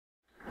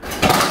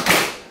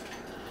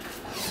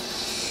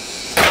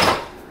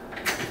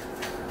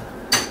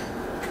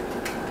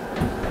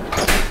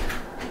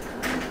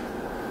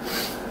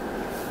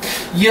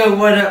Yo,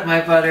 what up,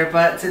 my butter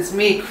butts? It's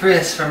me,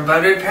 Chris, from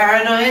Buttered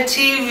Paranoia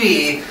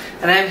TV,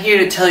 and I'm here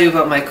to tell you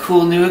about my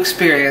cool new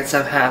experience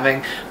I'm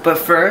having. But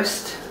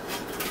first...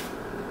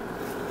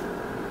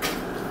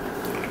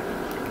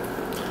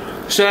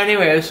 So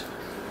anyways,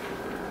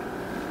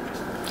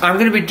 I'm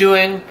gonna be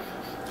doing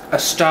a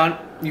stunt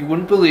you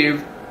wouldn't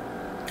believe.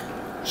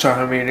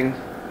 Sorry, I'm eating.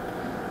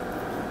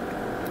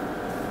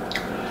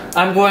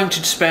 I'm going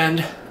to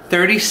spend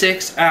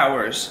 36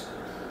 hours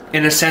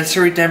in a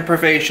sensory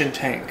deprivation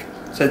tank.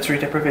 So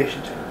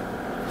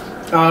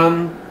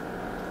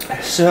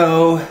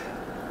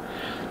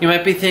you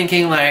might be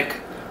thinking, like,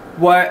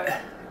 what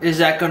is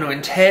that going to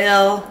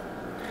entail?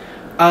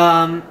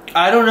 I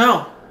don't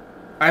know.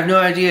 I have no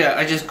idea.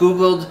 I just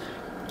googled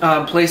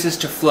places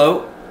to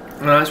float,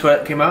 and that's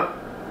what came up.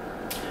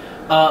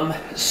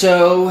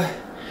 So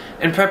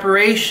in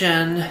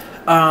preparation,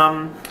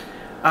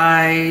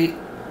 I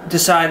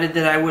decided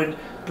that I would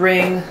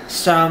bring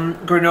some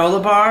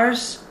granola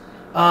bars.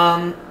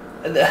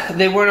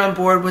 They weren't on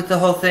board with the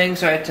whole thing,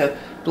 so I had to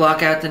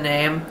block out the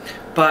name.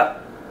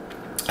 But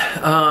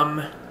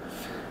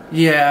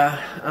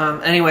yeah.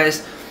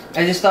 Anyways,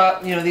 I just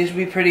thought, you know, these would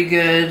be pretty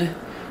good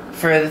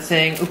for the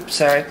thing. Oops,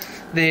 sorry.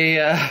 They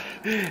are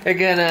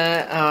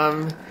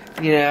gonna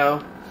you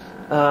know,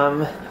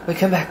 wait,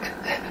 come back.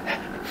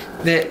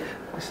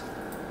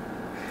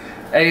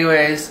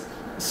 Anyways,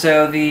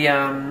 so the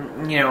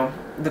you know,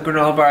 the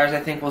granola bars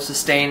I think will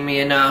sustain me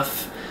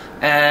enough.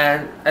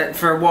 And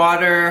for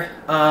water,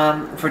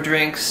 for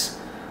drinks,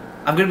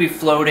 I'm gonna be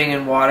floating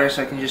in water,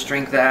 so I can just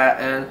drink that.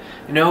 And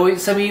you know,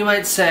 some of you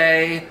might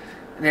say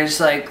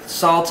there's like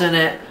salt in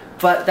it,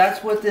 but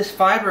that's what this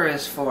fiber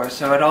is for,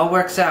 so it all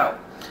works out.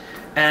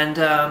 And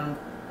yeah,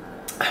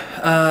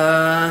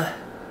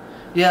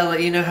 I'll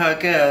let you know how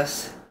it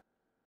goes.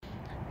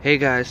 Hey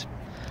guys,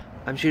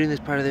 I'm shooting this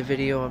part of the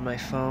video on my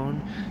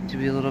phone to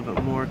be a little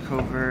bit more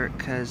covert,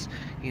 because,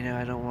 you know,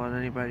 I don't want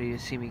anybody to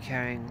see me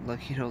carrying,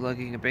 like, you know,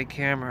 lugging a big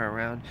camera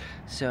around.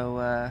 So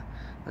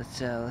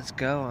let's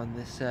go on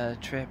this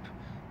trip.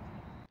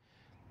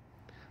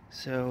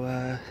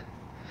 So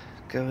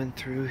going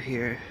through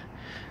here,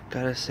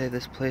 gotta say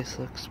this place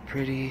looks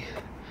pretty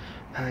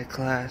high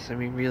class. I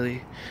mean,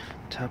 really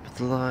top of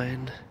the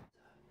line.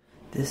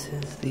 This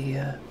is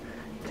the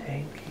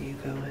tank you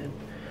go in.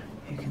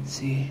 You can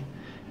see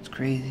it's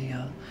crazy.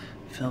 I'll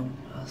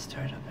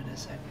start up in a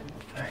second.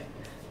 Alright.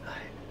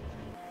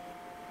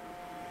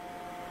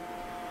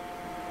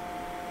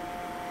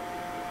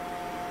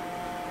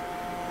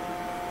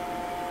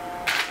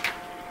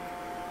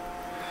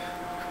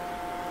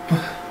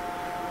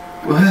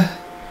 What?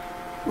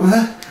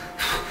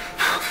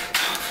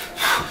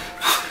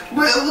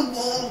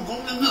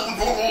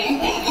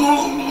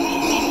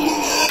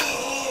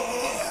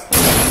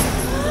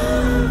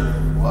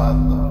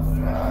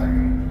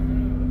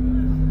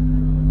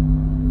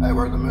 Hey,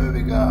 where'd the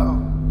movie go?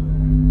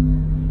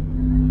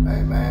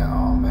 Hey, man,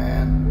 oh,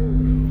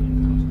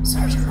 man.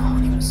 Sergeant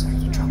Ron, he was such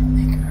a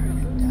troublemaker.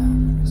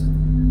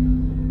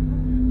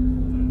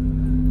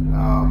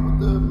 Oh, put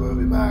the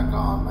movie back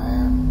on,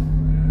 man.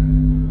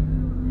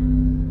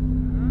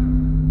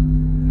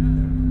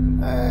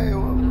 Hey,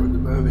 where'd the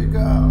movie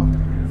go?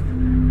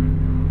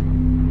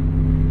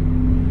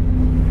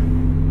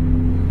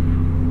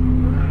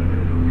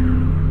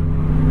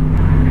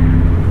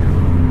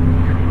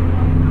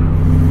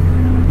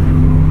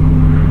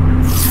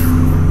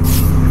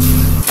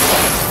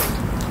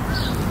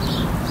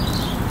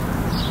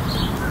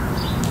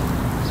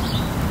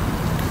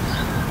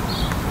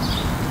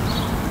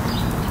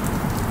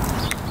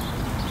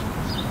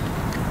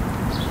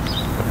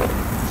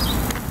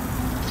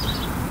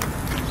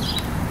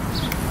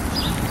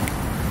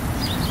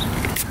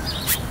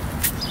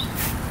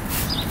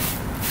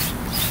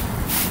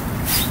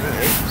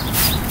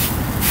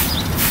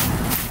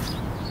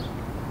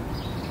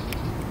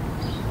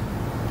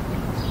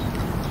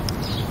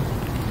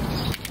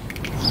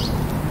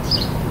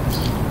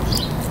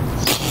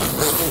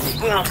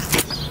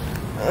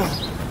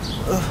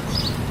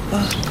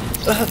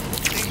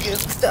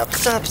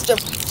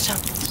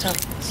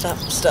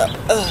 Stop.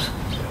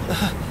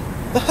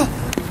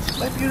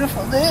 My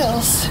beautiful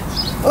nails.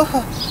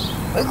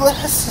 My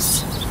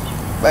glasses.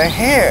 My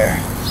hair.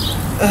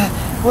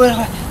 What am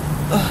I?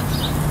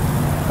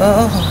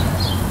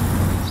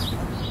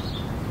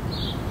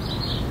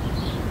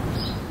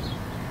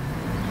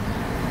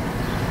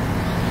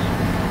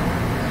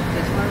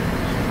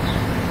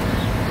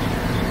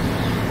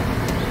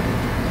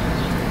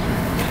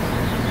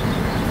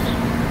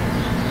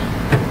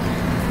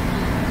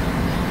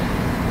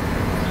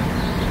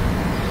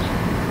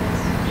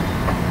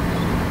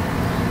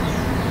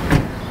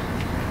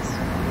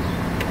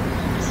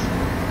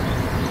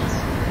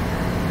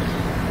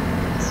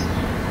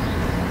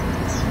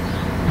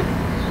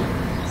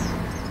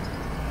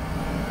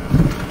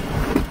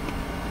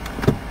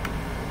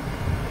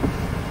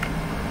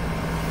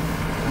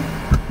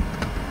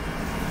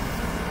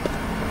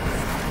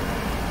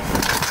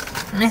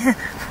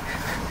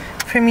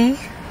 For me?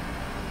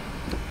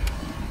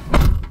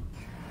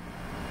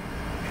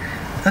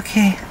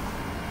 Okay.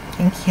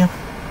 Thank you.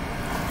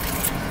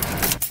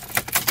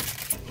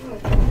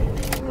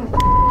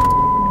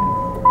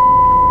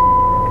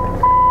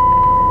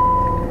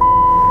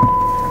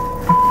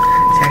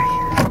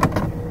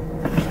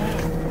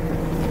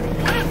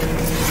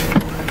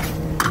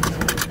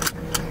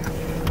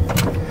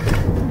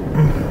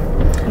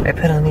 I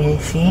put on the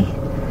AC.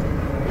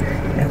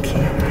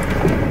 Okay.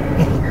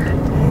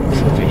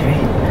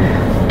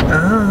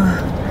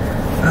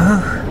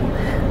 Oh,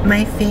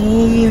 my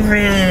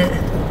favorite.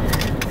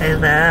 I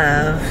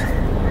love.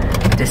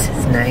 This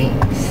is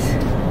nice.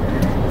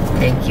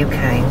 Thank you,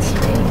 kind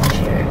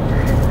stranger.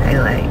 I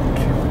like.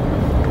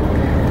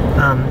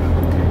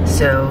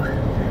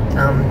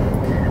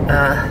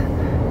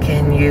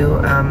 Can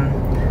you,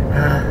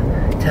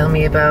 tell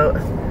me about,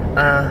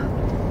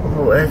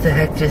 what the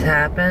heck just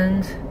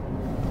happened?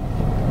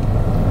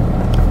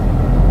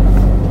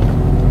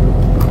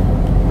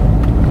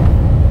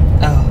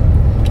 Oh,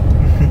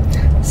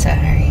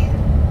 sorry.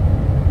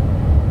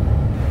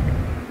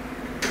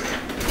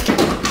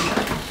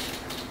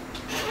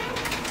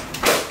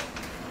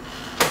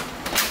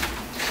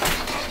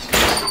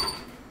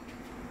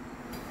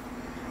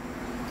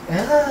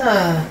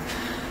 Ah,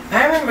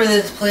 I remember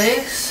this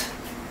place.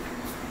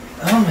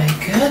 Oh my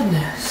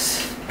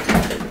goodness.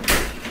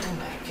 Oh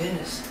my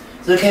goodness.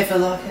 Is it okay if I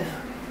lock it?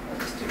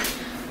 Let's do it.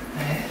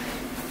 Alright.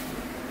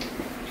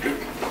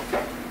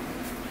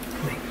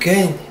 Oh my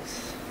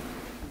goodness.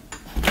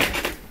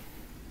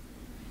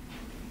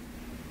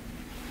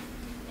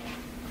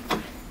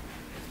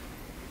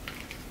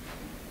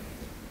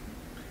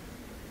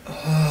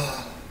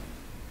 Oh.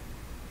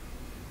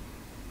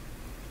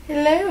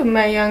 Hello,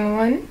 my young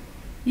one.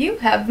 You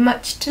have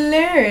much to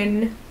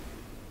learn.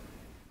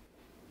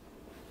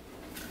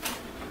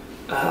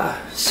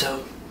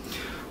 So,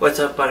 what's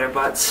up,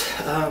 Butterbutts?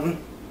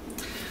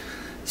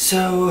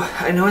 So,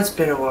 I know it's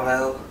been a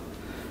while.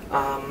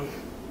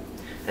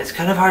 It's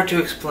kind of hard to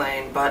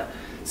explain, but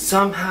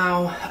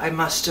somehow I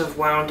must have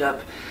wound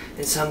up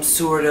in some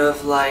sort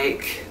of,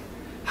 like,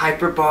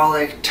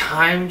 hyperbolic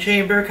time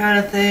chamber kind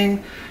of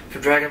thing for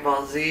Dragon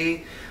Ball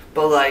Z.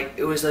 But, like,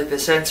 it was like the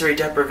sensory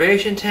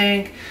deprivation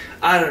tank.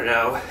 I don't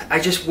know. I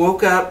just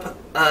woke up,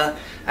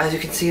 as you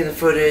can see in the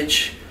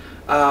footage,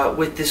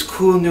 with this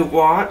cool new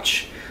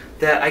watch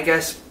that I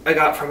guess I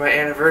got for my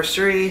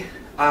anniversary.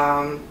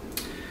 Yeah,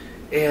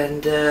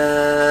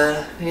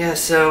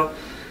 so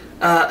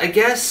I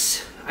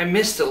guess I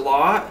missed a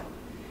lot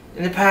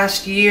in the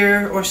past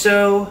year or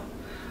so.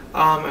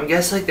 I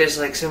guess like there's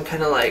like some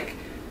kind of like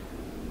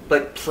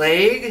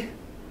plague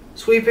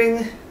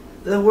sweeping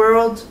the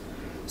world.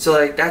 So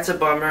like that's a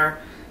bummer.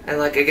 And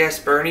like I guess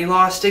Bernie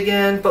lost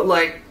again, but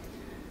like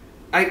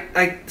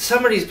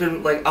somebody's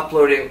been like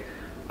uploading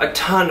a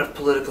ton of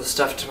political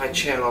stuff to my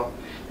channel,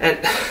 and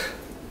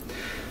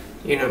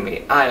you know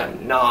me, I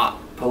am not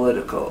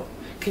political.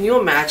 Can you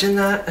imagine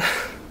that?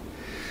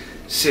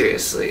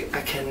 Seriously,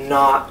 I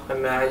cannot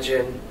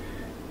imagine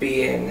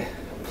being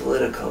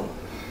political.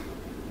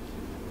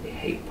 I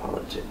hate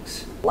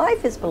politics.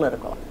 Life is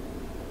political.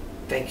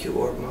 Thank you,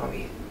 Orb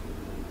Mommy.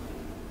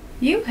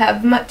 You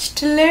have much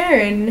to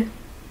learn.